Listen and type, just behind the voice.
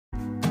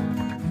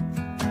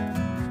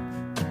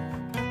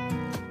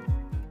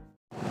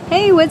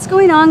Hey, what's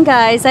going on,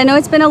 guys? I know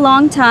it's been a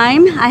long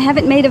time. I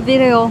haven't made a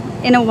video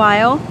in a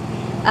while.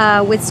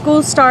 With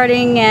school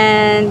starting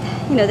and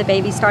the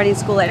baby starting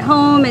school at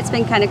home, it's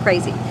been kind of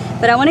crazy.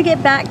 But I want to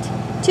get back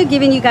to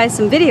giving you guys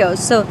some videos.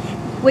 So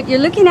what you're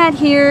looking at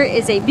here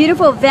is a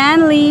beautiful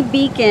Vanleigh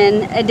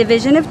beacon, a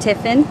division of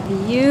Tiffin.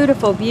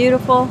 Beautiful,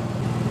 beautiful.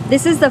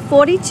 This is the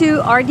 42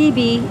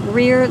 RDB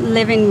rear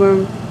living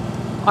room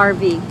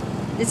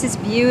RV. This is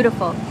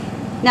beautiful.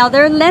 Now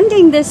they're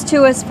lending this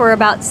to us for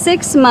about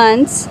 6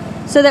 months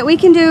so that we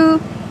can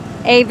do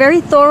a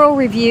very thorough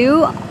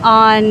review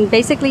on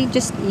basically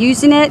just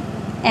using it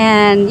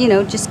and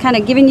just kind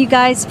of giving you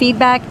guys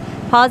feedback,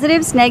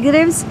 positives,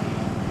 negatives,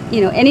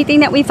 anything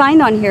that we find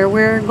on here,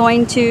 we're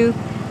going to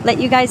let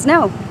you guys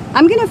know.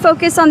 I'm going to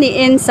focus on the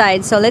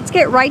inside, so let's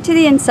get right to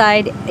the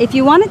inside. If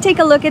you want to take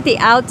a look at the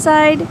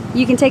outside,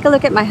 you can take a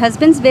look at my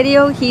husband's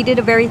video. He did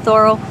a very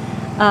thorough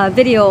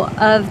video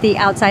of the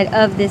outside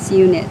of this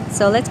unit.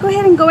 So let's go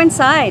ahead and go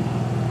inside.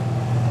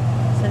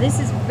 So this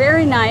is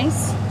very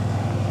nice.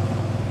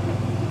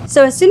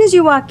 So as soon as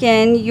you walk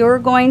in, you're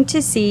going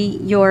to see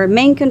your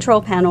main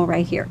control panel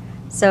right here.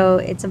 So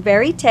it's a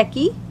very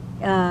techy.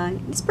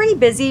 It's pretty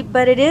busy,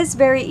 but it is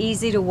very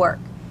easy to work.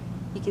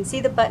 You can see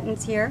the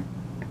buttons here.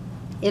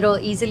 It'll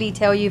easily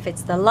tell you if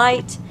it's the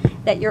light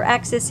that you're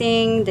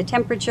accessing, the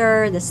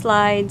temperature, the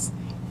slides,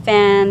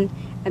 fan.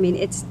 I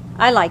mean,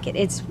 I like it.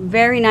 It's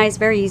very nice,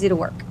 very easy to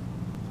work.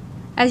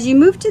 As you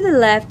move to the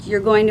left, you're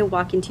going to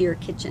walk into your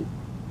kitchen.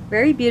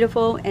 Very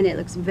beautiful, and it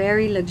looks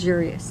very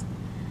luxurious.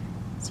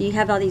 So you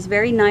have all these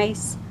very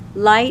nice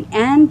light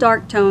and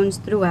dark tones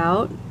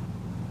throughout.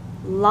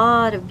 A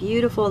lot of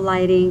beautiful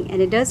lighting,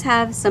 and it does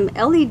have some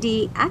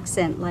LED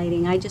accent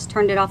lighting. I just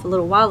turned it off a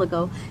little while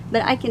ago,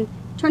 but I can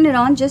turn it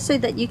on just so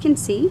that you can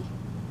see.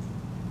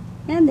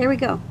 And there we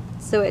go.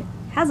 So it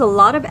has a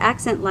lot of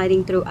accent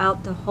lighting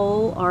throughout the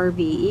whole RV,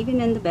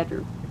 even in the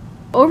bedroom.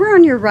 Over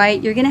on your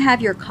right, you're going to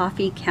have your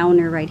coffee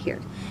counter right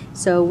here.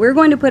 So we're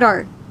going to put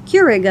our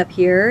Keurig up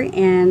here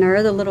and our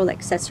other little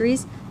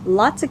accessories.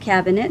 Lots of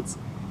cabinets.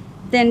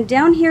 Then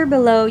down here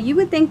below, you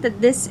would think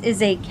that this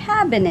is a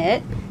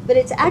cabinet, but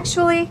it's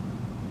actually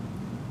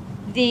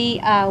the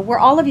where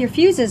all of your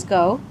fuses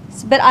go.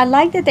 But I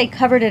like that they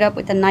covered it up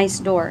with a nice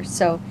door,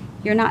 so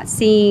you're not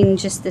seeing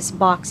just this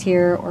box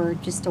here or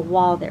just a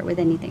wall there with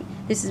anything.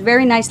 This is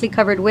very nicely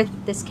covered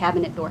with this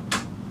cabinet door.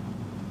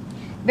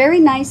 Very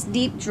nice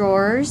deep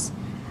drawers,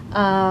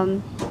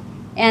 and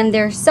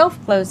they're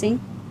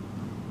self-closing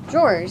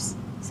drawers.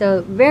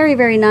 So very,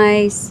 very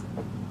nice.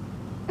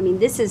 I mean,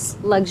 this is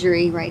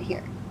luxury right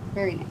here.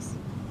 Very nice.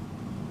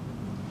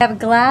 You have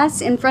glass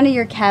in front of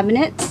your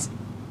cabinets.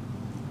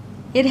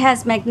 It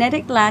has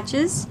magnetic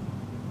latches,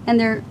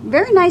 and they're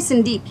very nice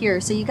and deep here,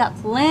 so you got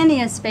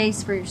plenty of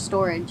space for your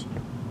storage.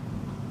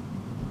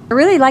 I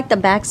really like the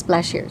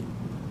backsplash here.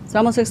 It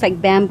almost looks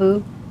like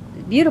bamboo.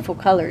 Beautiful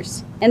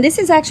colors. And this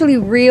is actually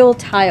real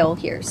tile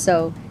here,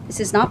 so this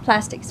is not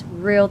plastic, it's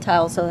real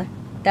tile, so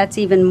that's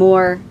even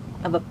more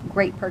of a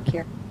great perk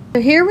here.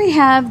 So here we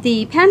have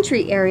the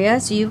pantry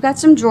area. So you've got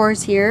some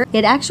drawers here.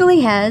 It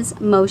actually has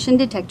motion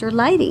detector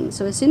lighting.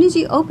 So as soon as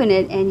you open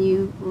it and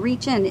you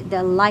reach in,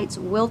 the lights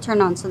will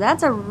turn on. So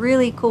that's a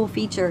really cool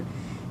feature.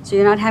 So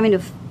you're not having to,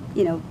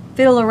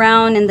 fiddle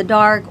around in the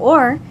dark.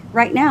 Or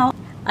right now,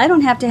 I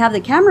don't have to have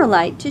the camera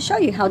light to show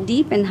you how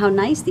deep and how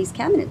nice these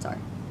cabinets are.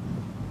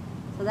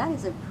 So that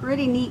is a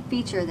pretty neat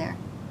feature there.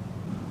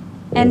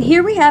 And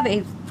here we have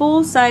a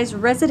full-size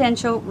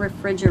residential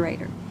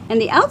refrigerator. And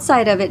the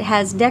outside of it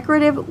has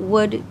decorative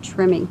wood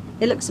trimming.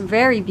 It looks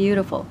very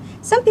beautiful.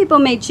 Some people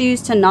may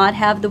choose to not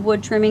have the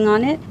wood trimming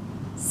on it.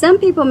 Some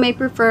people may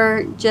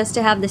prefer just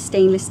to have the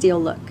stainless steel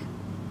look.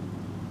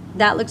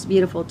 That looks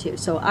beautiful too.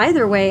 So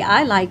either way,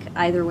 I like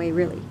either way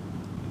really.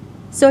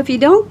 So if you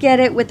don't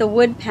get it with the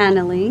wood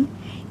paneling,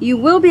 you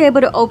will be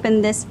able to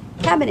open this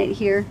cabinet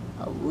here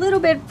a little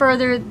bit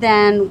further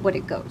than what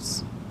it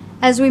goes.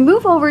 As we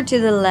move over to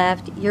the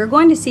left, you're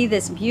going to see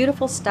this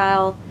beautiful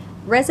style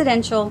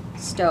residential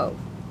stove,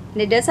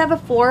 and it does have a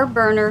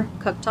 4-burner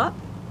cooktop.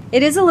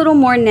 It is a little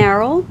more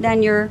narrow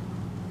than your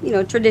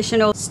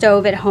traditional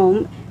stove at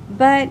home,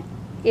 but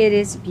it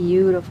is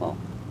beautiful.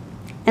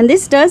 And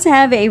this does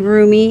have a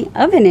roomy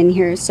oven in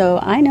here, so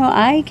I know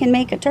I can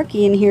make a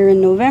turkey in here in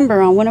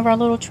November on one of our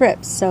little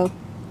trips. So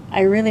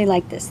I really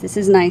like this. This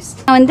is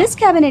nice. Now in this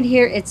cabinet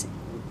here, it's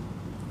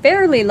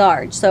fairly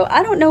large, so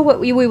I don't know what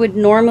we would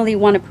normally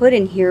want to put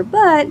in here,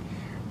 but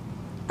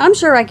I'm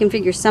sure I can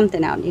figure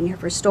something out in here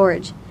for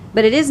storage.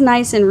 But it is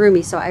nice and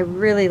roomy, so I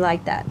really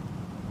like that.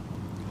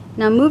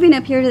 Now moving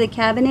up here to the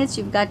cabinets,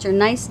 you've got your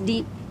nice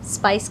deep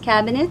spice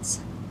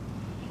cabinets.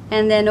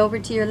 And then over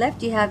to your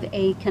left, you have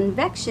a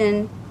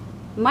convection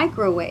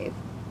microwave,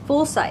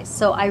 full size.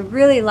 So I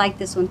really like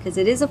this one because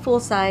it is a full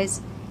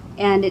size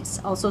and it's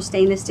also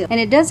stainless steel.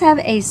 And it does have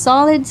a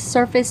solid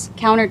surface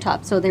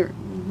countertop, so they're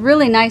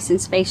really nice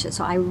and spacious.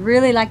 So I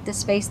really like the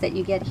space that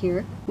you get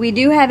here. We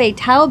do have a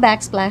tile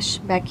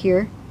backsplash back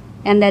here,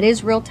 and that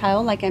is real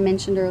tile like I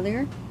mentioned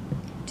earlier.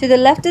 To the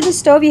left of the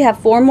stove, you have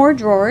 4 more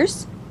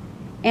drawers.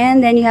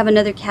 And then you have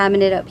another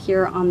cabinet up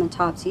here on the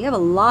top. So you have a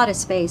lot of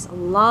space, a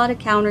lot of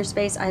counter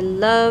space. I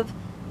love,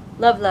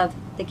 love, love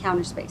the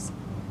counter space.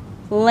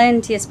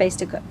 Plenty of space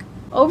to cook.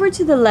 Over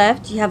to the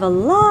left, you have a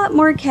lot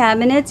more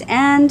cabinets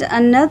and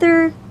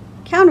another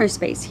counter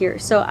space here.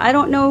 So I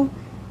don't know.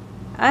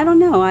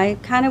 I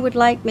kind of would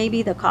like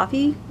maybe the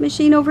coffee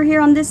machine over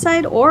here on this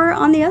side or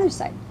on the other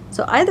side.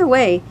 So either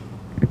way,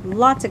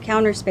 lots of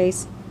counter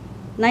space.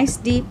 Nice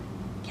deep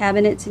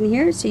cabinets in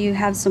here. So you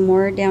have some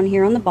more down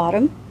here on the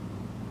bottom.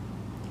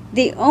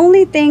 The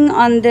only thing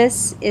on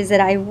this is that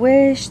I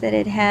wish that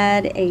it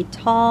had a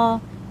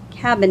tall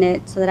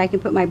cabinet so that I can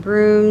put my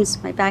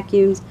brooms, my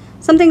vacuums,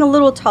 something a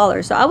little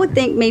taller. So I would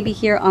think maybe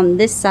here on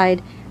this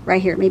side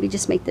right here, maybe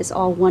just make this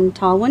all one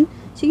tall one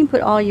so you can put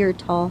all your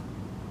tall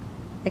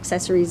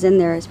accessories in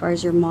there as far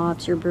as your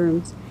mops, your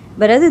brooms.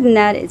 But other than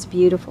that, it's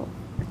beautiful.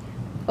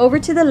 Over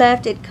to the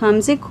left, it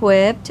comes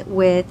equipped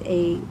with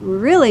a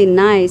really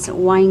nice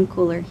wine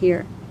cooler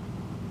here.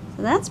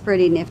 So that's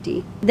pretty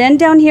nifty. Then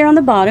down here on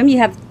the bottom, you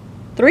have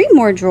 3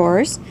 more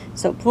drawers,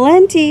 so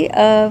plenty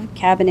of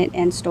cabinet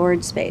and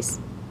storage space.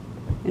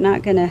 You're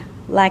not gonna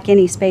lack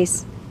any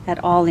space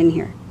at all in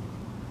here.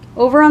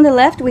 Over on the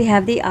left, we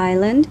have the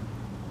island.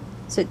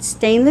 So it's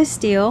stainless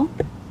steel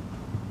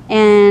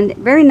and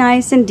very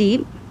nice and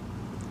deep.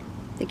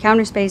 The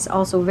counter space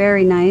also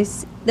very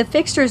nice. The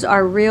fixtures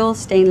are real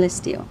stainless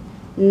steel,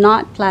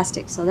 not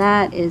plastic, so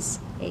that is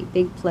a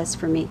big plus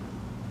for me.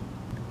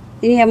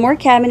 Then you have more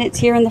cabinets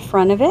here in the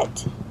front of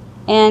it.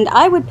 And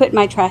I would put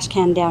my trash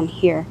can down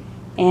here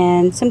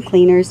and some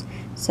cleaners,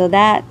 so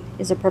that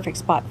is a perfect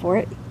spot for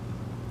it.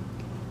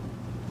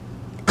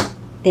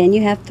 Then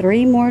you have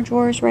 3 more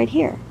drawers right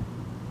here.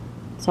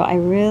 So I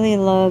really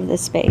love the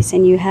space.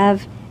 And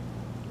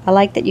I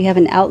like that you have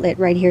an outlet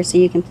right here so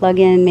you can plug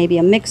in maybe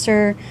a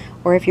mixer,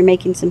 or if you're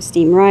making some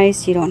steamed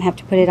rice, you don't have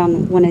to put it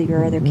on one of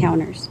your other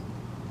counters.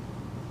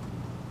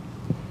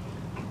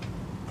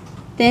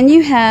 Then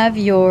you have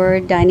your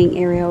dining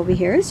area over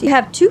here. So you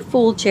have 2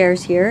 full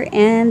chairs here,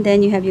 and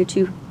then you have your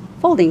 2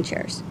 folding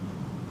chairs.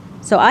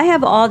 So I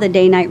have all the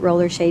day-night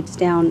roller shades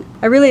down.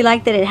 I really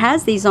like that it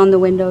has these on the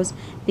windows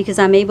because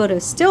I'm able to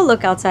still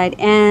look outside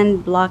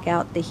and block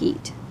out the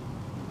heat.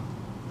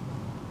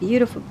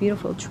 Beautiful,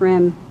 beautiful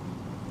trim.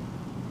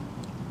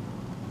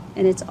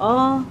 And it's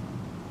all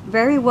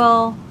very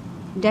well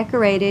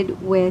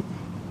decorated with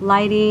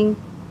lighting,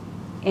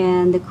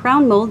 and the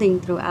crown molding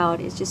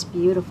throughout is just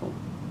beautiful.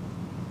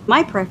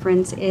 My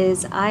preference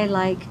is I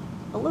like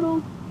a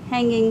little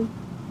hanging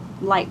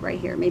light right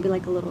here, maybe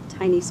like a little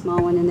tiny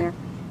small one in there,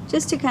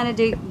 just to kind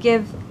of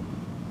give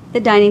the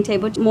dining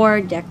table more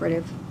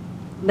decorative.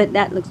 But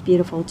that looks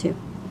beautiful too.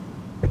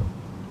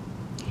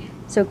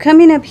 So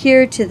coming up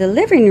here to the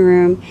living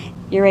room,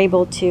 you're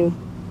able to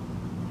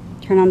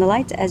turn on the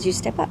lights as you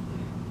step up.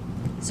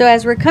 So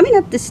as we're coming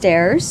up the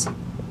stairs,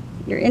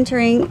 you're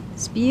entering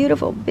this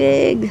beautiful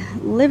big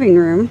living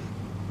room.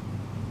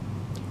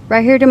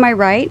 Right here to my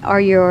right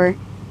are your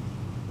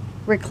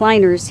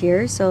recliners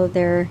here, so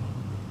they're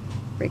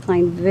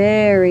reclined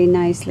very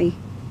nicely,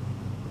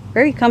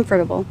 very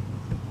comfortable.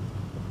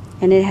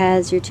 And it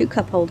has your 2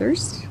 cup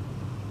holders.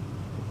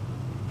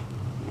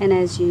 And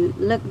as you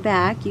look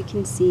back, you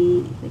can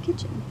see the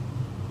kitchen.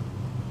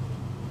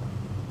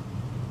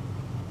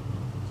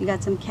 You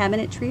got some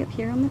cabinetry up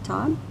here on the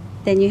top.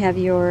 Then you have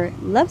your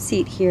love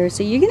seat here.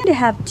 So you're going to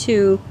have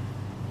 2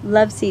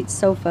 love seat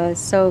sofas.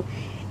 So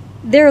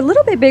they're a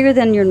little bit bigger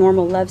than your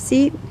normal love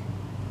seat.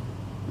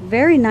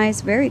 Very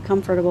nice, very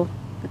comfortable.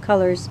 The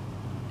colors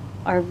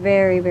are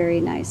very,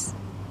 very nice.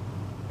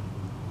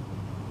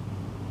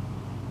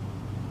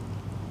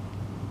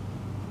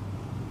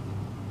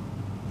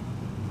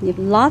 You have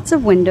lots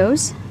of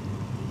windows.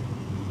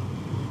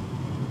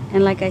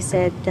 And like I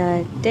said,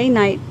 the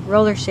day-night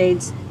roller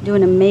shades do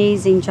an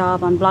amazing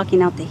job on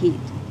blocking out the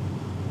heat.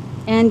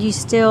 And you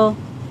still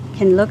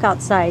can look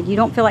outside. You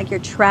don't feel like you're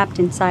trapped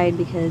inside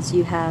because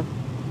you have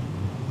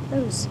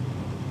those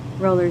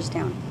rollers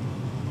down.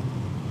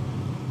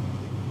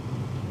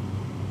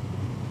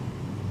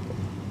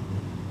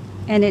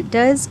 And it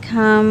does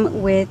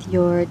come with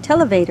your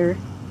televator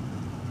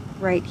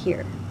right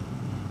here.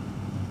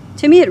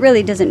 To me, it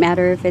really doesn't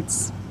matter if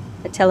it's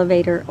a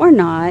televator or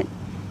not.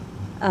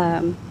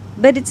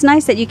 But it's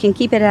nice that you can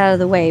keep it out of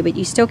the way, but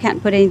you still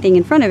can't put anything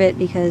in front of it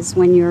because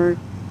when you're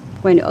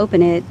going to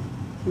open it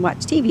and watch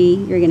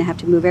TV, you're going to have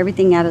to move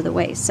everything out of the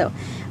way. So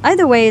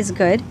either way is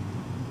good.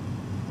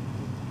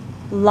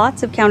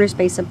 Lots of counter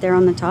space up there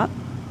on the top.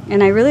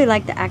 And I really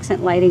like the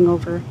accent lighting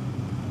over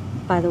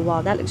by the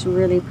wall. That looks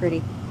really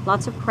pretty.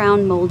 Lots of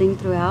crown molding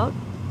throughout.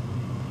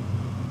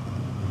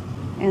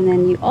 And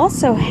then you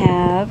also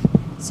have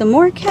some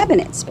more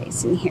cabinet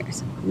space in here.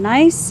 So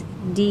nice,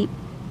 deep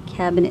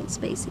cabinet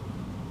spacing.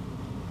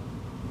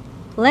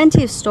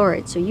 Plenty of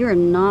storage, so you're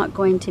not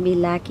going to be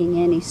lacking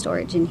any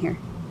storage in here.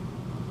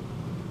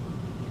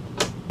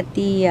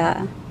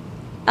 The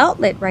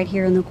outlet right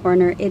here in the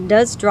corner, it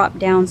does drop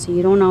down, so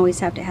you don't always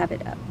have to have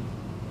it up.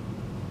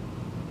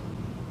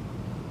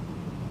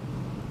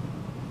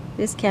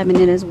 This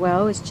cabinet as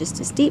well is just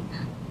as deep.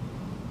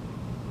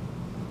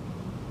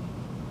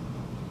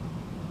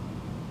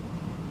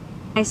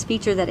 Nice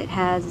feature that it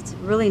has. It's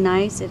really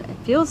nice. It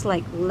feels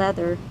like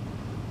leather.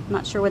 I'm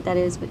not sure what that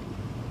is, but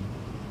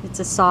it's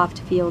a soft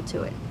feel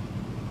to it.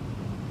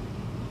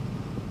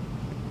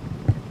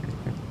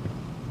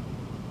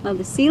 Now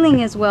the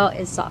ceiling as well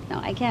is soft. Now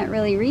I can't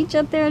really reach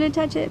up there to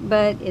touch it,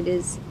 but it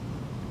is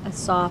a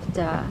soft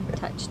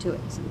touch to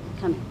it. So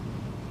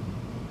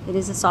it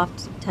is a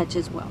soft touch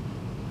as well.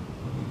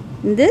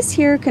 And this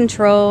here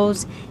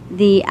controls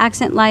the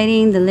accent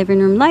lighting, the living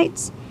room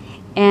lights,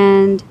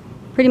 and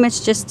pretty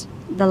much just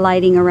the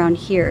lighting around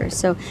here.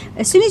 So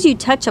as soon as you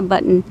touch a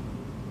button,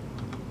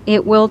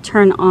 it will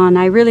turn on.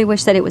 I really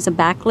wish that it was a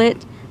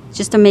backlit,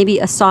 just maybe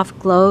a soft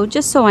glow,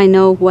 just so I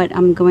know what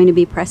I'm going to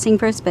be pressing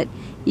first. But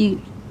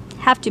you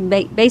have to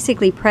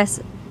basically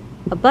press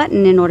a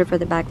button in order for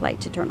the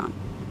backlight to turn on.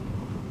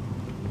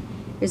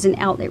 There's an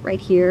outlet right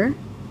here.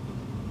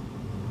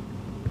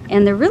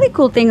 And the really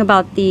cool thing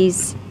about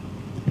these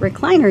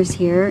recliners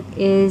here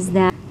is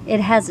that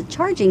it has a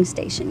charging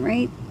station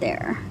right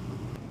there.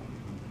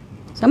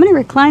 So I'm going to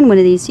recline one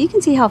of these so you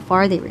can see how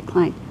far they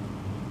recline.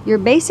 You're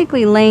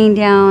basically laying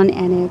down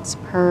and it's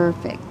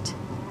perfect.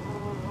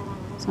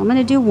 So I'm going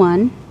to do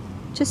one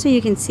just so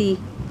you can see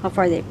how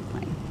far they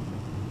recline.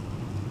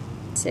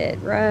 Sit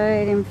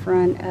right in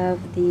front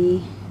of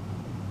the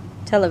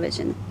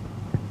television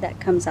that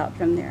comes out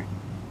from there.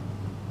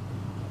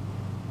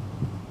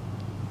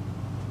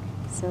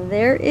 So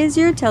there is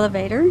your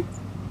televator.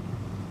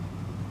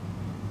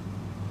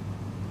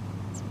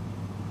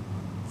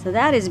 So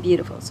that is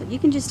beautiful. So you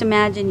can just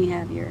imagine you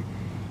have your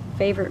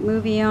favorite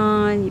movie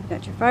on, you've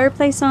got your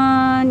fireplace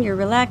on, you're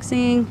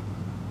relaxing,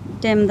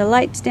 dim the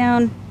lights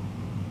down,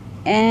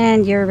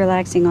 and you're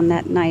relaxing on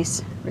that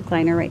nice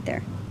recliner right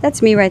there.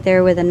 That's me right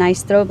there with a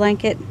nice throw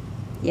blanket.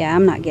 Yeah,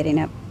 I'm not getting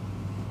up.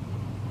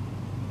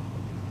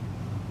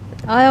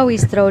 I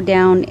always throw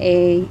down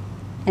an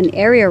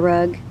area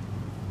rug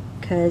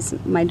because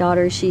my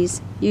daughter,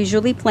 she's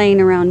usually playing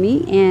around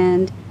me,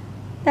 and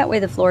that way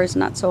the floor is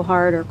not so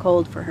hard or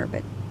cold for her.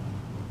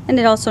 And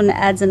it also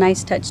adds a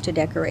nice touch to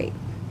decorate.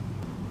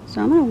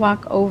 So I'm going to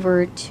walk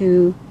over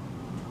to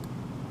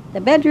the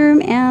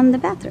bedroom and the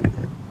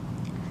bathroom.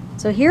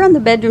 So here on the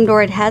bedroom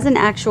door, it has an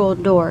actual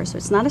door, so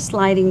it's not a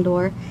sliding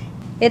door.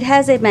 It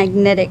has a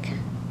magnetic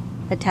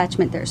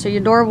attachment there, so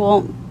your door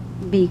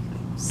won't be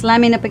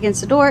slamming up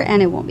against the door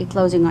and it won't be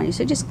closing on you.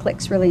 So it just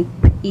clicks really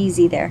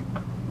easy there.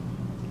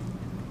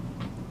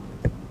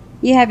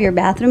 You have your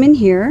bathroom in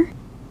here.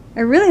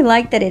 I really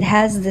like that it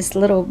has this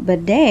little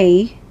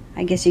bidet,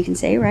 I guess you can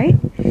say, right?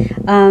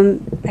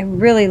 I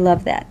really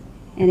love that.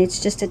 And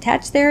it's just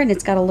attached there and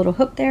it's got a little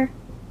hook there.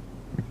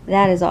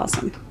 That is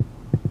awesome.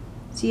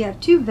 So you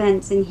have two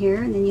vents in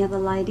here, and then you have the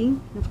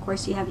lighting, and of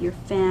course you have your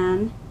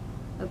fan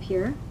up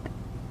here,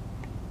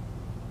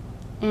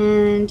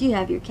 and you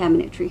have your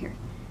cabinetry here.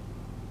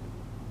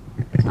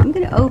 So I'm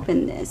going to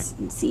open this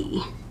and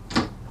see.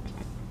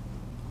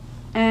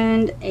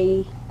 And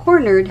a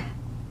cornered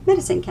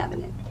medicine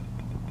cabinet.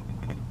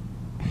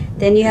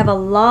 Then you have a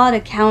lot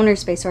of counter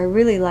space, so I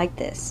really like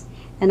this.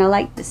 And I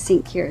like the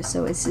sink here.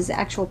 So this is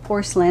actual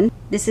porcelain.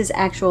 This is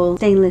actual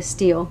stainless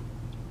steel.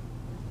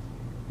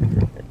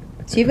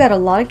 So you've got a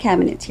lot of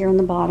cabinets here on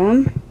the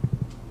bottom.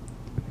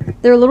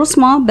 They're a little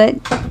small, but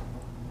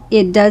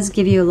it does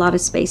give you a lot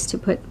of space to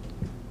put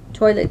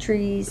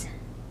toiletries,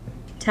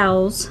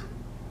 towels,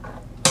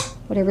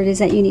 whatever it is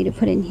that you need to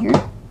put in here.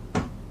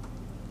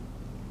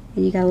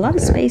 And you got a lot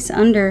of space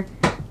under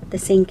the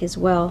sink as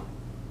well.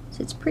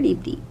 So it's pretty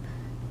deep.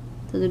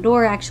 So the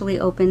door actually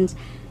opens,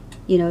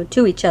 you know,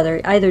 to each other.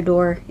 Either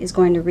door is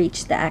going to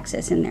reach the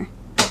access in there.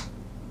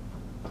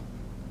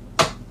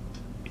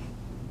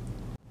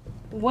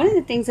 One of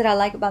the things that I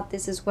like about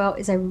this as well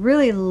is I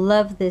really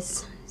love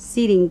this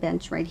seating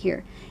bench right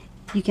here.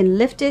 You can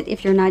lift it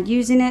if you're not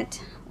using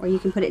it, or you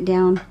can put it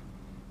down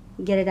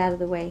and get it out of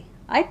the way.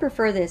 I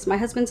prefer this. My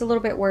husband's a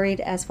little bit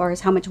worried as far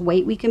as how much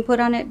weight we can put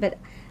on it, but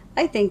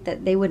I think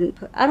that they wouldn't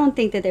put, I don't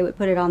think that they would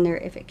put it on there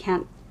if it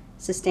can't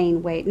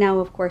sustain weight. Now,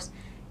 of course,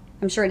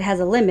 I'm sure it has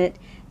a limit,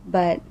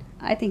 but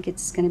I think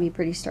it's going to be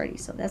pretty sturdy.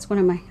 So that's one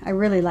of my, I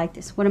really like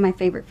this. One of my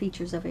favorite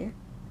features of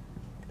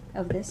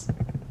this.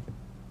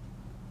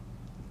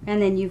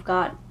 And then you've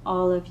got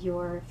all of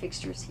your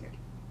fixtures here.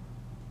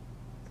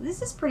 So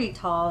this is pretty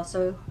tall,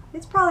 so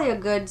it's probably a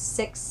good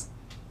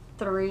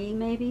 6'3"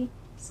 maybe.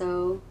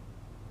 So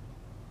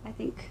I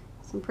think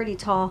some pretty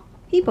tall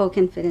people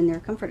can fit in there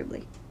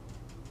comfortably.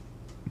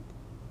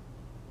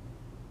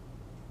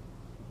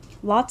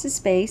 Lots of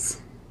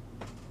space.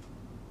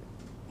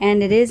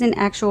 And it is an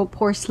actual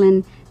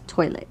porcelain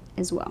toilet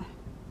as well.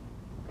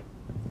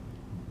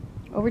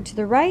 Over to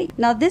the right.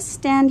 Now this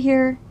stand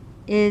here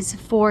is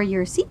for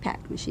your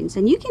CPAP machines,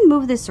 and you can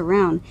move this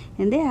around,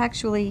 and they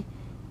actually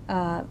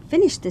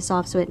finished this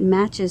off so it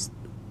matches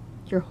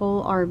your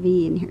whole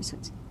RV in here. So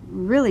it's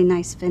really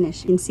nice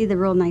finish. You can see the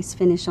real nice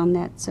finish on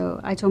that. So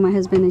I told my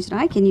husband, I said,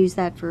 I can use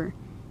that for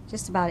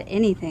just about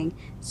anything.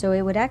 So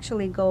it would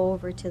actually go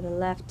over to the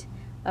left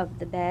of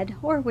the bed,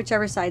 or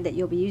whichever side that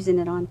you'll be using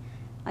it on.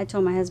 I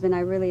told my husband I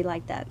really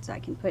like that, so I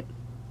can put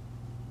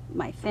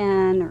my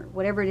fan or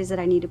whatever it is that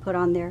I need to put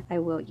on there, I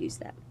will use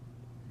that.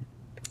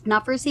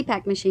 Not for a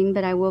CPAP machine,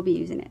 but I will be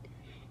using it.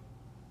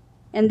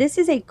 And this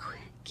is a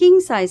king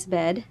size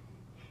bed.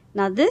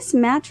 Now this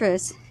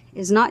mattress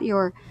is not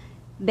your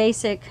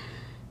basic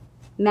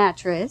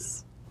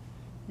mattress.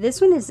 This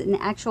one is an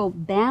actual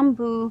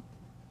bamboo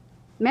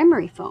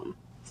memory foam.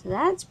 So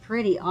that's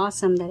pretty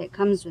awesome that it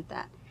comes with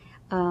that.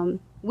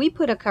 We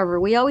put a cover.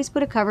 We always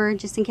put a cover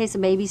just in case a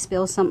baby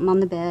spills something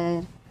on the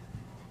bed.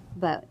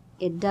 But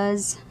it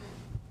does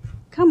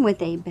come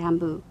with a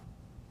bamboo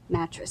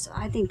mattress. So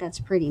I think that's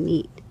pretty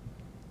neat.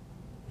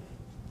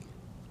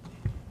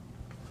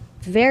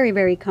 Very,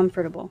 very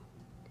comfortable.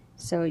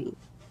 So I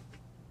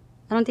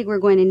don't think we're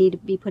going to need to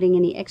be putting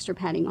any extra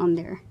padding on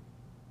there.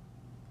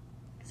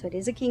 So it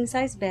is a king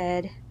size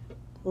bed.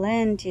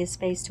 Plenty of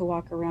space to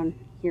walk around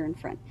here in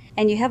front.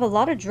 And you have a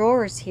lot of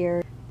drawers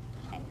here.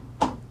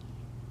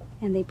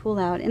 And they pull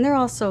out. And they're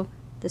also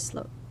this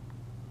slope.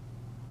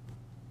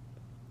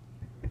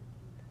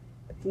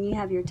 And you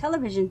have your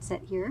television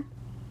set here.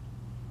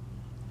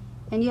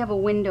 And you have a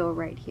window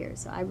right here.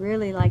 So I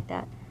really like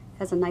that. It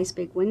has a nice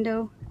big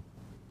window.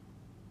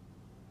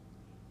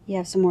 You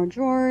have some more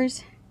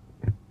drawers.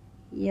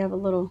 You have a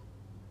little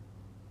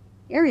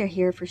area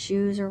here for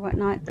shoes or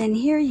whatnot. And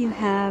here you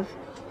have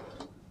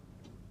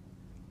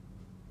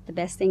the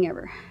best thing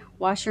ever.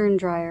 Washer and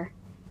dryer.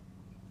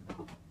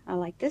 I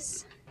like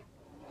this.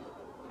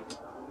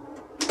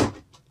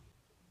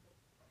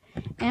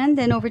 And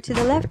then over to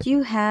the left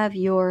you have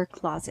your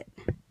closet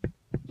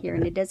here.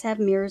 And it does have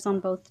mirrors on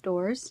both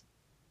doors.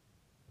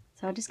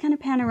 So I'll just kind of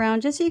pan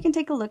around just so you can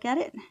take a look at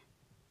it.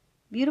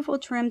 Beautiful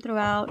trim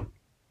throughout.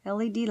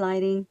 LED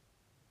lighting.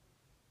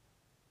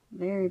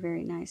 Very,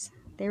 very nice.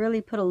 They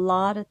really put a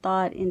lot of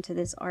thought into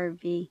this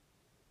RV.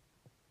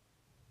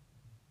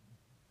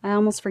 I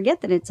almost forget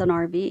that it's an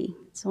RV.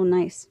 It's so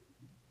nice.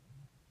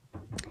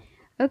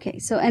 Okay,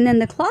 so and then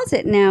the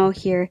closet now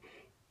here.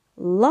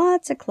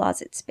 Lots of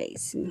closet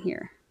space in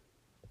here.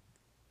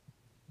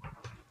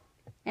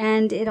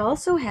 And it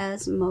also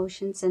has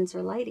motion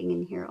sensor lighting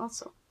in here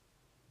also.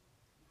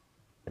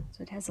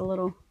 So it has a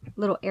little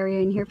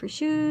area in here for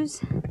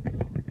shoes.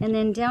 And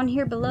then down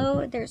here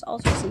below, there's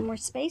also some more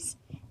space.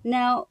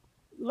 Now,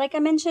 like I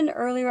mentioned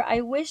earlier,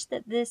 I wish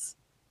that this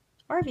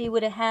RV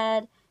would have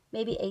had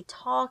maybe a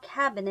tall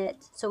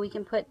cabinet so we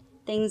can put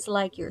things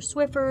like your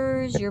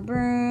Swiffers, your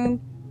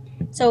broom.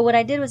 So what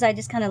I did was I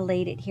just kind of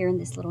laid it here in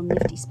this little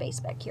nifty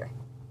space back here.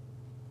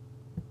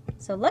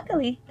 So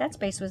luckily, that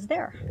space was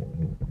there.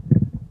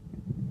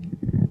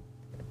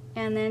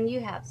 And then you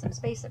have some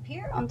space up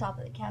here on top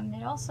of the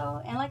cabinet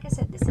also. And like I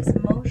said, this is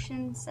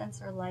motion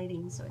sensor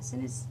lighting. So as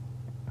soon as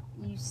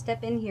you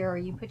step in here or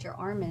you put your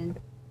arm in,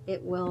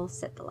 it will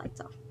set the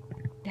lights off.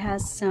 It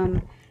has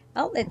some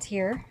outlets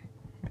here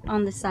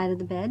on the side of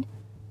the bed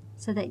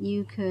so that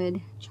you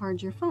could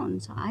charge your phone.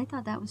 So I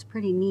thought that was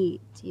pretty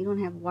neat. So you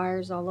don't have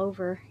wires all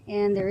over.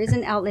 And there is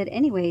an outlet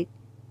anyway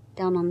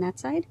down on that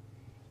side.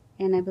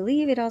 And I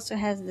believe it also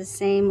has the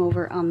same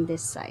over on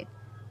this side.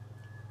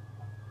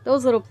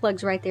 Those little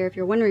plugs right there, if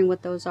you're wondering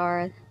what those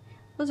are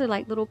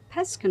like little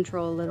pest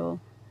control little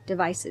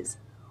devices.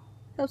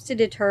 Helps to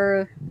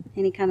deter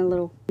any kind of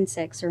little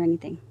insects or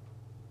anything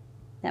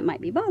that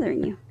might be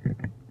bothering you.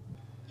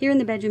 Here in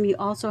the bedroom you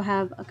also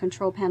have a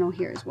control panel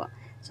here as well.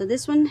 So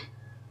this one,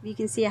 you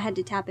can see I had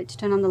to tap it to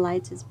turn on the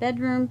lights. It's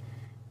bedroom,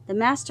 the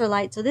master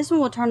light. So this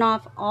one will turn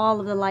off all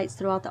of the lights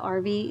throughout the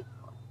RV,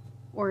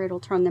 or it'll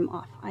turn them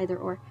off, either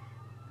or.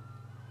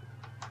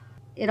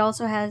 It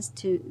also has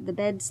the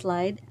bed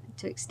slide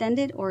to extend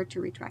it or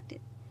to retract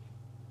it.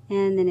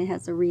 And then it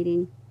has the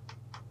reading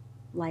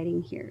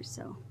lighting here.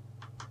 So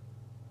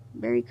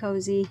very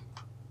cozy.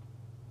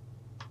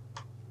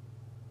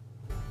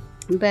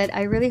 But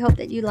I really hope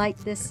that you like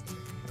this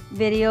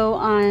video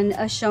on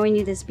us showing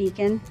you this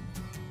beacon.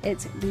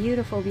 It's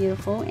beautiful,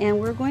 beautiful, and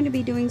we're going to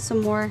be doing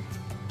some more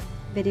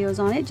videos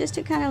on it just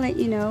to kind of let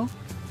you know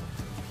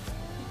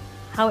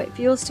how it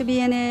feels to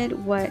be in it,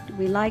 what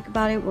we like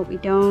about it, what we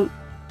don't,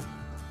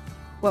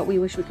 what we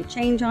wish we could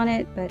change on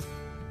it. But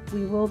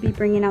we will be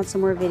bringing out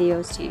some more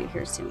videos to you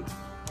here soon.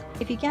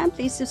 If you can,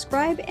 please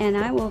subscribe, and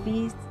I will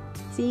be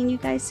seeing you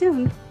guys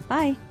soon.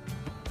 Bye.